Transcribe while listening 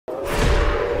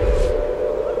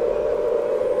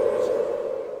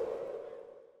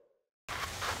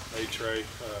Trey.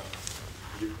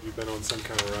 You've been on some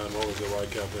kind of run. What was it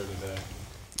like out there today?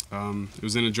 It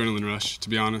was an adrenaline rush, to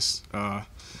be honest.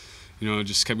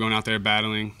 Just kept going out there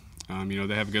battling.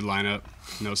 They have a good lineup.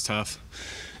 It's tough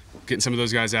getting some of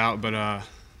those guys out, but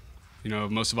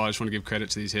most of all, I just want to give credit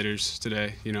to these hitters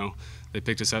today. They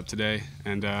picked us up today,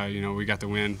 and we got the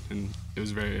win, and it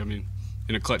was in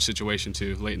a clutch situation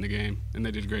too, late in the game, and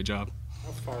they did a great job.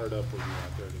 How fired up were you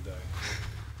out there today?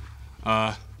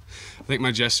 I think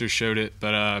my gestures showed it,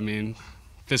 but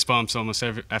fist bumps almost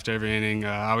after every inning.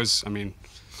 I was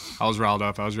riled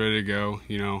up. I was ready to go.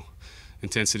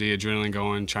 Intensity, adrenaline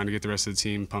going, trying to get the rest of the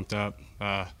team pumped up.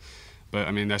 But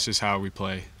that's just how we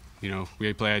play.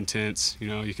 We play intense.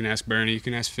 You can ask Bernie, you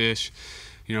can ask Fish.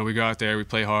 We go out there, we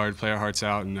play hard, play our hearts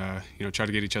out, and try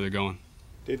to get each other going.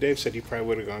 Dave said you probably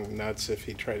would have gone nuts if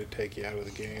he tried to take you out of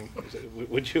the game.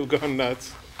 Would you have gone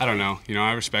nuts? I don't know.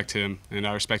 I respect him, and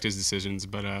I respect his decisions,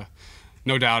 but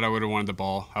no doubt I would have wanted the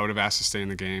ball. I would have asked to stay in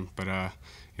the game, but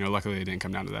luckily it didn't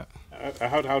come down to that.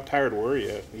 How tired were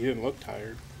you? You didn't look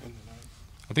tired.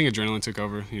 I think adrenaline took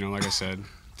over. Like I said,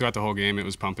 throughout the whole game it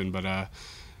was pumping, but I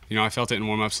felt it in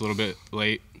warm-ups a little bit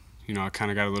late. I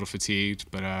kind of got a little fatigued,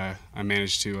 but I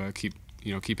managed to keep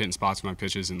hitting spots with my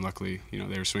pitches, and luckily,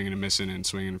 they were swinging and missing and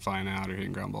swinging and flying out or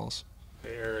hitting ground balls.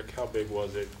 Hey, Eric, how big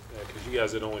was it? Because you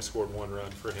guys had only scored one run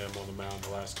for him on the mound the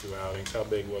last two outings. How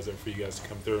big was it for you guys to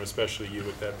come through, especially you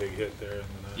with that big hit there?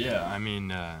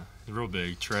 Yeah, real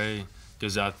big. Trey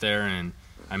goes out there, and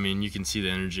you can see the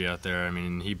energy out there.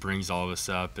 He brings all of us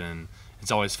up, and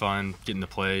it's always fun getting to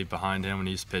play behind him when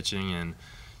he's pitching, and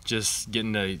just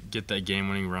getting to get that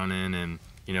game-winning run in, and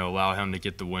allow him to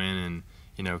get the win,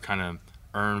 and kind of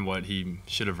earn what he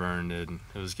should have earned, and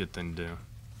it was a good thing to do.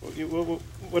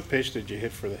 What pitch did you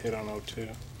hit for the hit on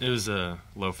 0-2? It was a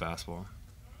low fastball.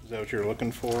 Is that what you were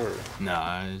looking for? Or? No,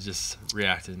 I just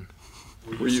reacted.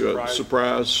 Were you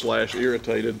surprised /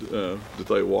 irritated that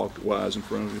they walked wise in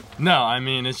front of you? No,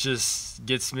 it just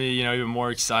gets me, even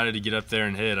more excited to get up there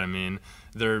and hit.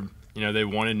 They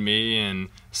wanted me, and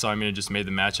so it just made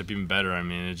the matchup even better.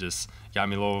 It just got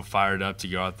me a little fired up to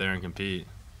go out there and compete.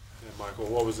 Yeah, Michael,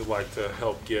 what was it like to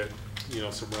help get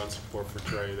some run support for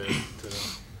Trey there today?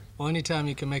 Well, anytime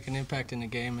you can make an impact in the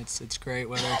game, it's great,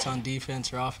 whether it's on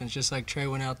defense or offense. Just like Trey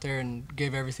went out there and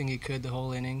gave everything he could the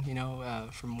whole inning.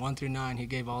 From 1 through 9, he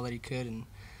gave all that he could, and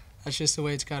that's just the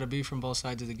way it's got to be from both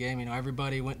sides of the game.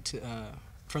 Everybody went to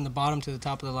from the bottom to the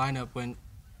top of the lineup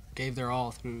gave their all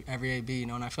through every AB.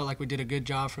 And I felt like we did a good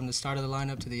job from the start of the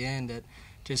lineup to the end at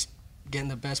just getting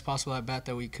the best possible at bat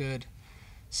that we could.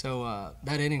 So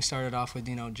that inning started off with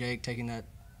Jake taking that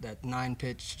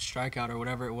 9-pitch strikeout or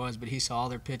whatever it was, but he saw all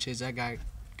their pitches. That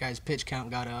guy's pitch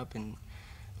count got up, and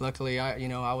luckily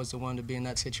I was the one to be in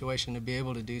that situation to be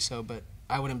able to do so, but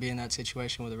I wouldn't be in that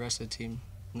situation with the rest of the team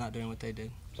not doing what they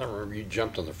did. I remember you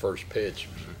jumped on the first pitch.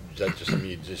 Is that just something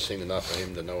you'd just seen enough of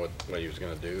him to know what he was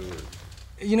going to do? Or?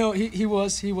 He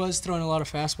was throwing a lot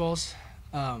of fastballs,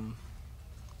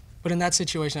 but in that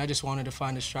situation I just wanted to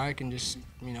find a strike and just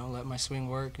let my swing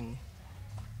work, and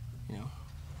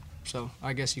so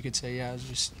I guess you could say, yeah, I was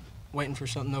just waiting for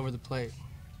something over the plate.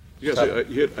 You guys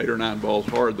hit 8 or 9 balls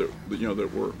hard that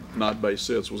were not base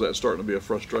hits. Was that starting to be a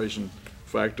frustration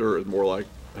factor, or more like,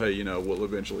 hey, we'll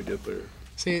eventually get there?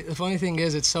 See, the funny thing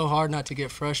is, it's so hard not to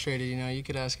get frustrated. You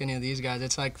could ask any of these guys.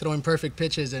 It's like throwing perfect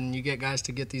pitches, and you get guys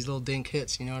to get these little dink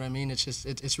hits. You know what I mean? It's just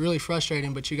it's really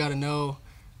frustrating, but you got to know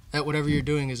that whatever you're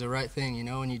doing is the right thing.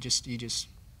 And you just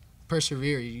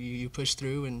persevere. You push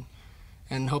through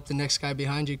and hope the next guy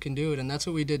behind you can do it. And that's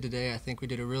what we did today. I think we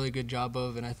did a really good job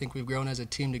of, and I think we've grown as a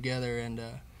team together and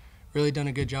really done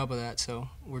a good job of that. So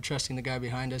we're trusting the guy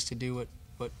behind us to do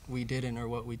what we didn't or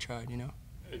what we tried,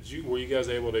 Were you guys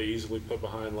able to easily put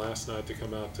behind last night to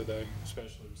come out today,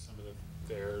 especially with some of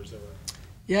the errors that were?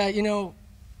 Yeah,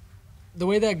 the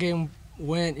way that game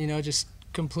went, just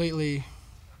completely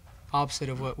opposite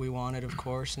of what we wanted, of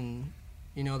course, and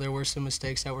there were some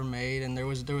mistakes that were made, and there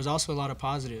was also a lot of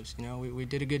positives. We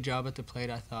did a good job at the plate,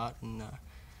 I thought, and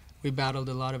we battled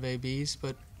a lot of ABs,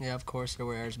 but yeah, of course there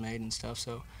were errors made and stuff.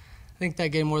 So I think that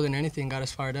game more than anything got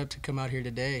us fired up to come out here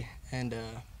today and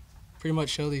pretty much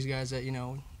show these guys that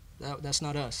that's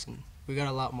not us, and we got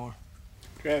a lot more.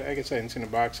 I guess I hadn't seen a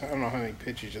box. I don't know how many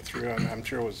pitches you threw. I'm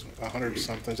sure it was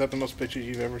 100-something. Is that the most pitches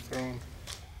you've ever thrown?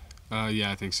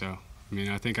 Yeah, I think so.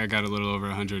 I think I got a little over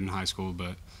 100 in high school,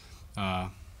 but I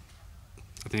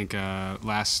think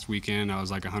last weekend I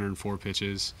was like 104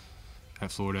 pitches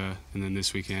at Florida, and then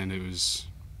this weekend it was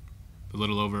a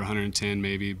little over 110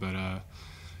 maybe, but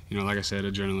like I said,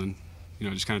 adrenaline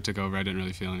just kind of took over. I didn't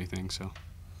really feel anything. So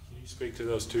Can You speak to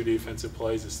those two defensive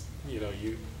plays. It's,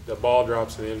 the ball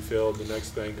drops in the infield, the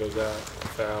next thing goes out,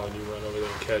 foul, and you run over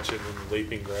there and catch it, and then the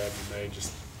leaping grab you made.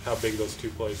 Just how big those two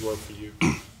plays were for you.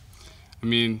 I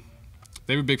mean,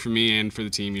 they were big for me and for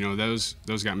the team. Those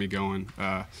got me going.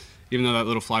 Even though that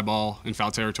little fly ball in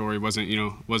foul territory wasn't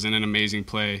an amazing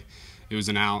play, it was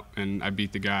an out, and I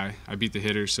beat the guy. I beat the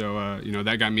hitter, so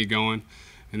that got me going.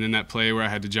 And then that play where I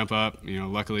had to jump up,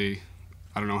 luckily,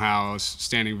 I don't know how, I was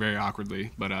standing very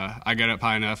awkwardly, but I got up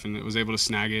high enough and was able to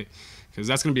snag it, because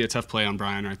that's going to be a tough play on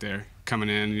Brian right there, coming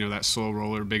in, that slow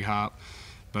roller, big hop.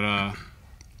 But, I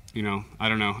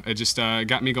don't know. It just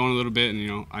got me going a little bit,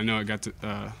 and, I know it got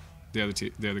the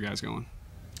other guys going.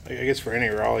 I guess for any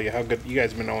or all of you, how good you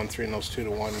guys have been 0-3 in those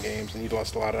 2-1 games, and you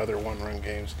lost a lot of other one-run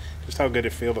games. Just how good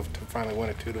it feel to finally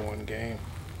win a 2-1 game.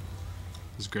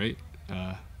 It's great.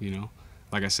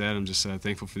 Like I said, I'm just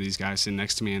thankful for these guys sitting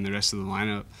next to me and the rest of the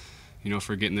lineup,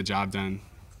 for getting the job done.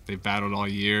 They've battled all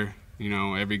year,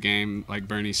 every game, like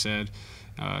Bernie said.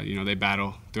 They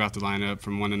battle throughout the lineup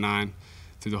from 1 to 9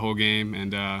 through the whole game,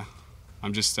 and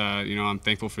I'm just, I'm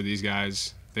thankful for these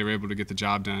guys. They were able to get the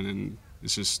job done, and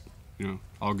it's just,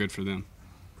 all good for them.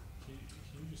 Can you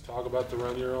just talk about the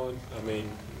run you're on? I mean,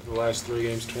 the last 3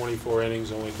 games, 24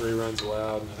 innings, only 3 runs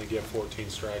allowed, and I think you have 14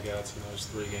 strikeouts in those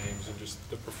 3 games, and just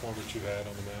the performance you had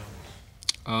on the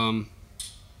mound.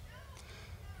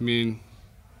 I mean,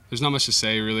 there's not much to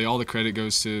say, really. All the credit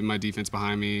goes to my defense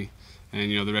behind me, and,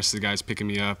 the rest of the guys picking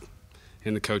me up,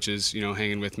 and the coaches,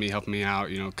 hanging with me, helping me out,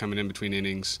 coming in between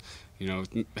innings,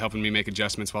 helping me make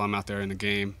adjustments while I'm out there in the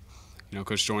game.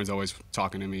 Coach Jordan's always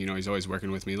talking to me. He's always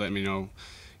working with me, letting me know,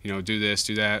 do this,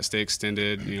 do that, stay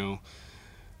extended,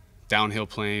 downhill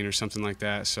plane or something like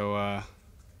that. So, I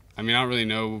mean, I don't really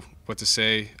know what to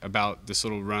say about this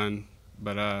little run,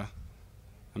 but, I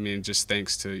mean, just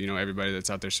thanks to, everybody that's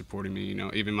out there supporting me,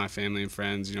 even my family and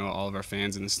friends, all of our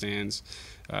fans in the stands,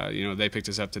 they picked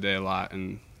us up today a lot,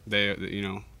 and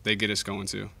they get us going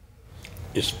too.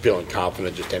 Just feeling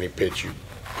confident just any pitch you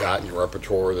got in your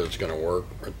repertoire that's going to work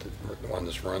on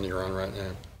this run you're on right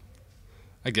now?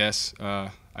 I guess. I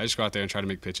just go out there and try to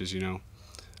make pitches,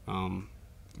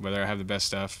 whether I have the best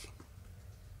stuff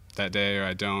that day or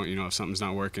I don't, if something's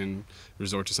not working,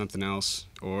 resort to something else.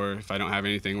 Or if I don't have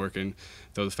anything working,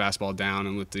 throw the fastball down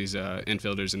and let these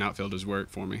infielders and outfielders work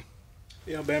for me.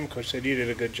 The Alabama coach said you did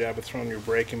a good job of throwing your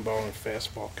breaking ball and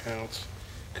fastball counts.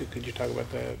 Could you talk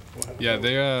about that? Yeah,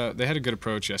 they had a good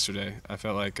approach yesterday. I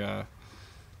felt like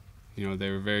they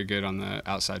were very good on the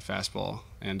outside fastball,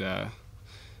 and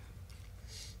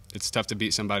it's tough to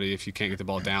beat somebody if you can't get the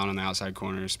ball down on the outside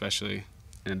corner, especially.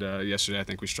 And yesterday I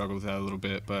think we struggled with that a little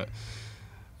bit, but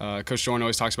Coach Jordan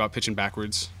always talks about pitching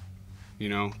backwards,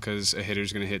 because a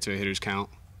hitter's going to hit to a hitter's count,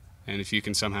 and if you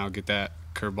can somehow get that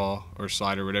curveball or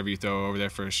slider, whatever you throw over there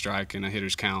for a strike in a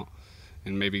hitter's count,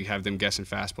 and maybe have them guessing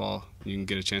fastball, you can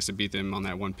get a chance to beat them on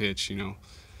that one pitch.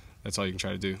 That's all you can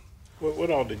try to do. What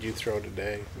all did you throw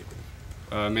today?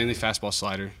 Mainly fastball,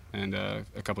 slider, and a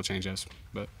couple changeups,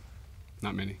 but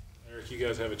not many. Eric, you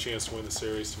guys have a chance to win the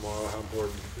series tomorrow. How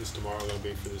important is tomorrow going to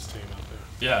be for this team out there?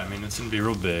 Yeah, I mean, it's going to be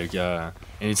real big.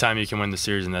 Anytime you can win the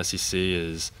series in the SEC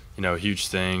is, a huge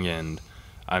thing. And,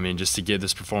 I mean, just to get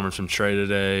this performance from Trey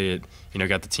today, it,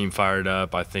 got the team fired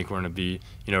up. I think we're going to be,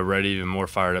 ready, even more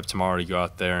fired up tomorrow to go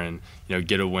out there and,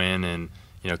 get a win and,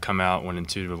 come out winning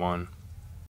 2-1.